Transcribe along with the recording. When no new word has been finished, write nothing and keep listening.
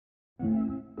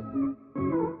Good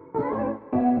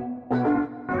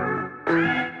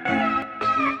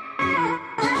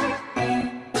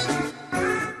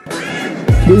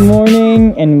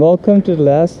morning and welcome to the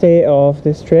last day of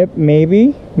this trip.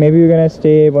 Maybe we're gonna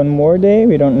stay one more day.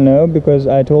 We don't know, because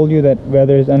I told you that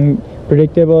weather is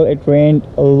unpredictable. It rained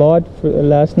a lot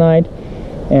last night,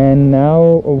 and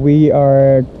now we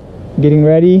are getting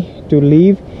ready to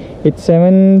leave. It's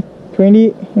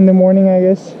 7:20 in the morning, I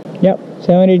guess. Yep,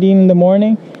 7:18 in the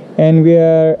morning, and we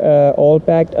are all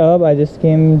packed up. I just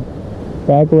came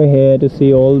back over here to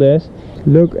see all this.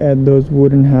 Look at those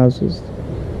wooden houses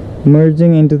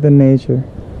merging into the nature.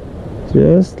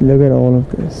 Just look at all of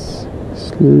this.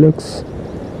 This looks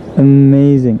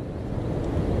amazing.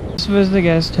 This was the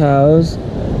guest house,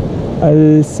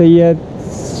 Al Sayyid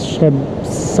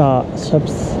Shabstan?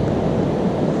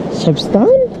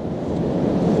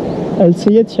 Al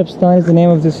Sayyid Shabstan is the name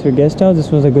of this guest house.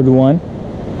 This was a good one,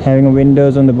 having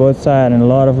windows on the both sides and a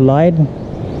lot of light.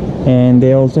 And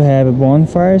they also have a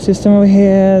bonfire system over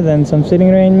here, then some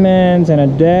sitting arrangements and a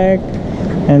deck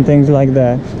and things like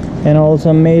that, and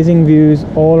also amazing views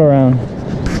all around.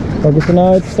 Okay, so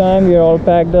now it's time. We are all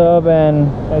packed up, and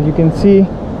as you can see,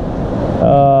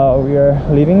 we are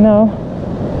leaving now.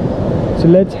 So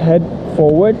let's head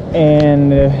forward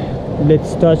and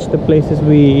let's touch the places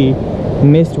we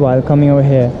missed while coming over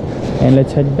here, and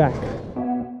let's head back.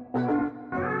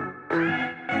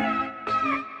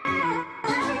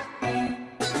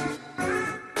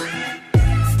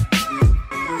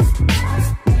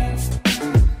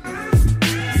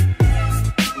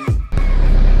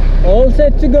 All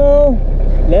set to go.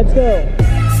 Let's go.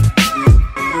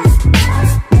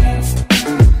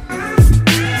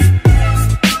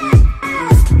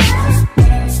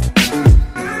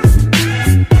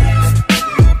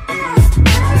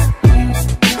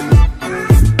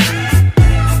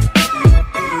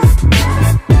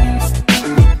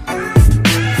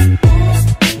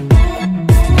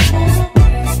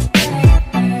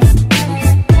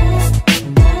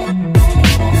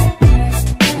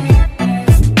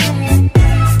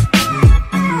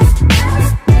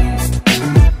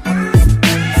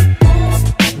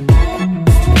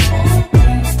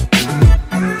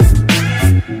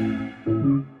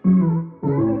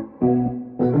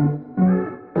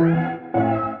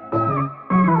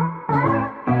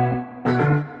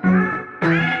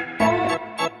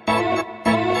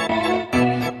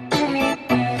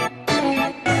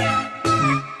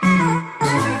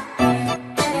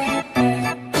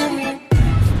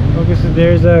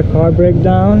 There's a car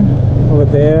breakdown over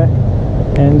there,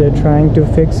 and they're trying to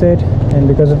fix it, and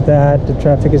because of that the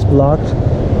traffic is blocked,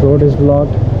 road is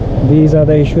blocked. These are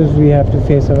the issues we have to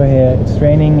face over here. It's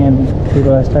raining and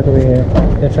people are stuck over here.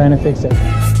 They're trying to fix it.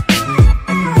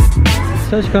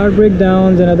 Such car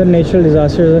breakdowns and other natural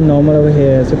disasters are normal over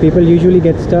here, so people usually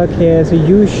get stuck here. So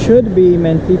you should be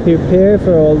mentally prepared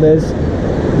for all this.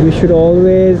 You should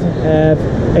always have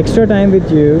extra time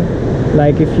with you.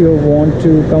 Like if you want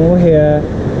to come over here,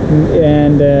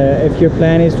 and if your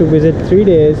plan is to visit 3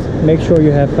 days, make sure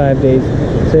you have 5 days.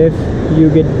 So if you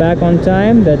get back on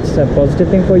time, that's a positive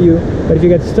thing for you. But if you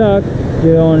get stuck,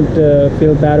 you don't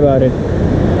feel bad about it.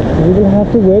 We will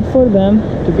have to wait for them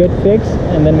to get fixed,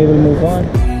 and then we will move on.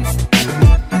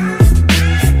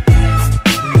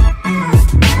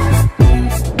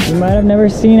 You might have never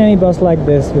seen any bus like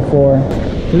this before.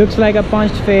 It looks like a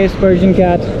punched face Persian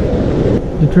cat.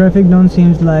 The traffic don't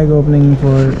seems like opening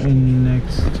for in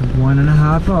next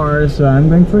 1.5 hours, so I'm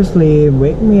going for sleep.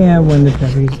 Wake me up when the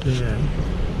traffic is clear.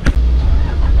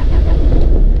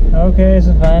 Okay,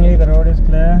 so finally the road is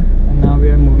clear, and now we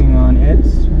are moving on.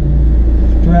 It's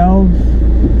 12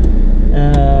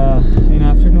 in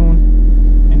afternoon,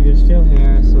 and we're still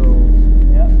here. So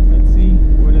yeah, let's see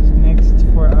what is next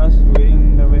for us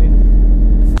waiting the way.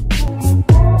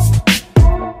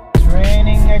 It's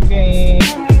raining again.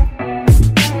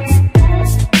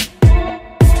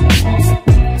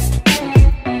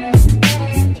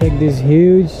 Check these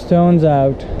huge stones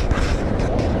out.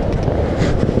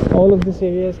 All of this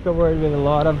area is covered with a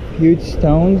lot of huge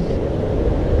stones.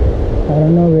 I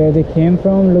don't know where they came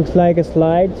from. Looks like a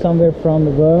slide somewhere from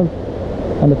above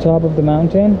on the top of the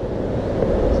mountain.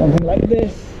 Something like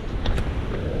this.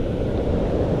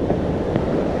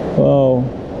 Whoa.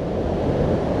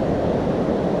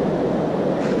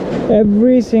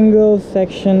 Every single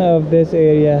section of this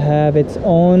area have its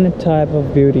own type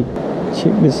of beauty.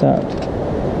 Check this out.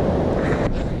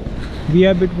 We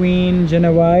are between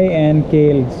Janawai and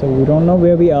Kale, so we don't know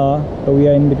where we are, but we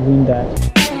are in between that.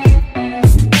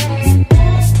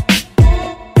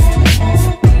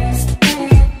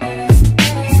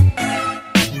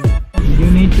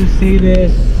 You need to see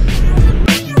this.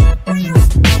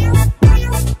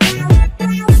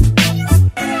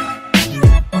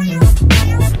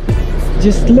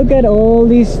 Just look at all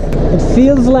these. It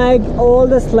feels like all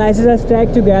the slices are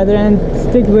stacked together and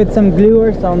stick with some glue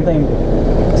or something.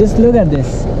 Just look at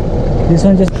this. This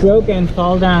one just broke and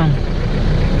fell down.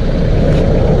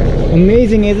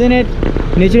 Amazing, isn't it?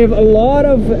 Nature has a lot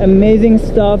of amazing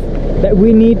stuff that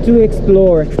we need to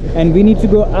explore, and we need to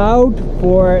go out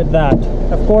for that.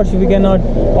 Of course, we cannot,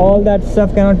 all that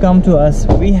stuff cannot come to us.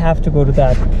 We have to go to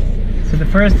that. So the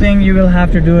first thing you will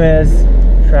have to do is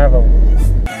travel.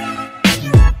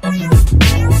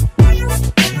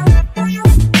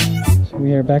 So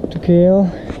we are back to Kale.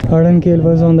 Arden Kale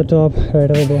was on the top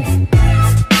right over there.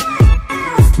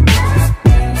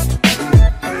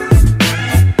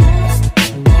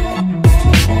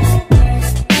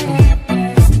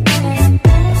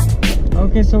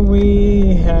 Okay, so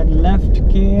we had left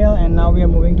Kale and now we are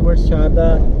moving towards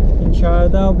Sharda. In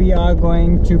Sharda we are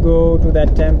going to go to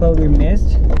that temple we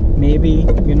missed. Maybe,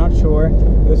 we're not sure,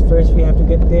 because first we have to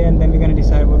get there and then we're going to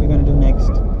decide what we're going to do next.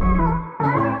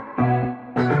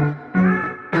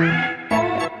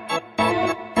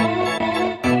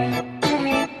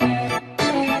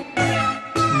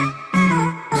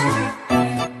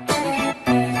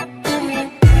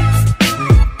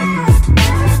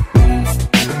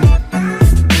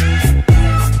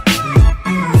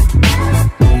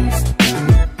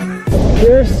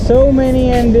 There's so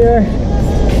many and they're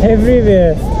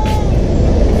everywhere.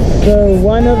 So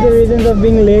one of the reasons of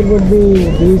being late would be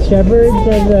these shepherds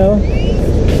as well.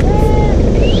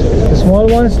 The small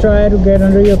ones try to get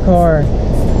under your car.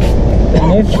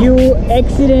 And if you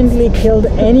accidentally killed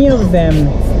any of them,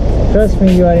 trust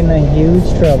me, you are in a huge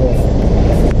trouble.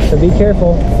 So be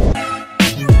careful.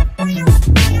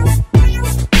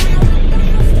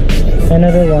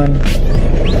 Another one.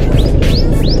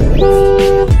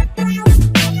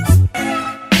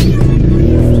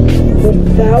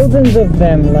 Thousands of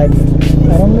them, like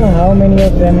I don't know how many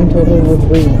of them in total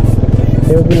would be.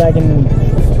 They would be like in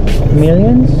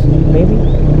millions, maybe.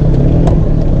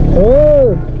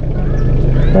 Oh,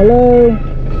 hello.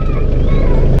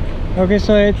 Okay,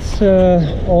 so it's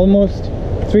almost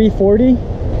 3:40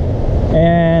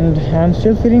 and I'm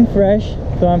still feeling fresh,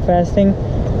 so I'm fasting,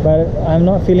 but I'm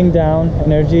not feeling down.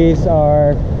 Energies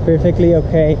are perfectly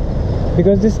okay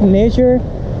because this nature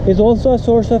is also a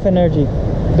source of energy.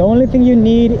 The only thing you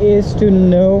need is to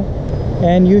know,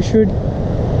 and you should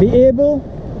be able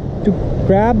to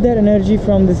grab that energy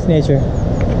from this nature.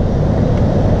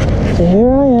 So here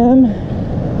I am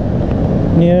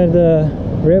near the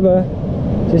river.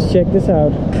 Just check this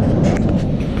out.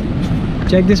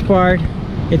 Check this part.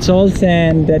 It's all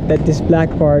sand, that this black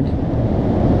part.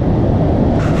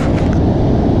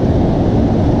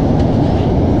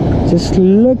 Just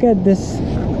look at this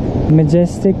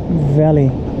majestic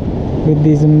valley with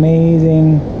these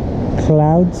amazing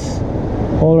clouds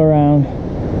all around.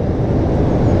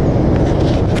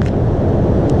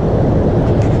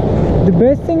 The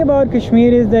best thing about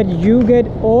Kashmir is that you get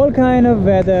all kind of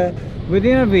weather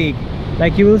within a week.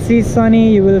 Like you will see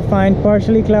sunny, you will find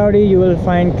partially cloudy, you will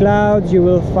find clouds, you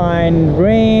will find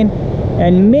rain,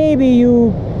 and maybe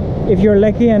you, if you're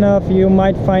lucky enough, you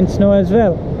might find snow as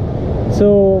well.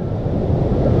 So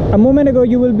a moment ago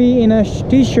you will be in a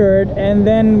t-shirt, and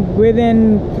then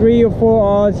within 3 or 4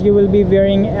 hours you will be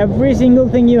wearing every single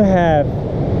thing you have.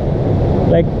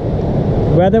 Like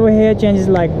weather over here changes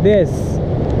like this.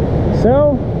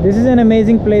 So this is an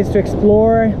amazing place to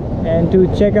explore and to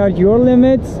check out your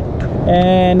limits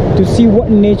and to see what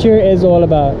nature is all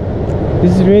about.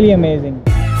 This is really amazing.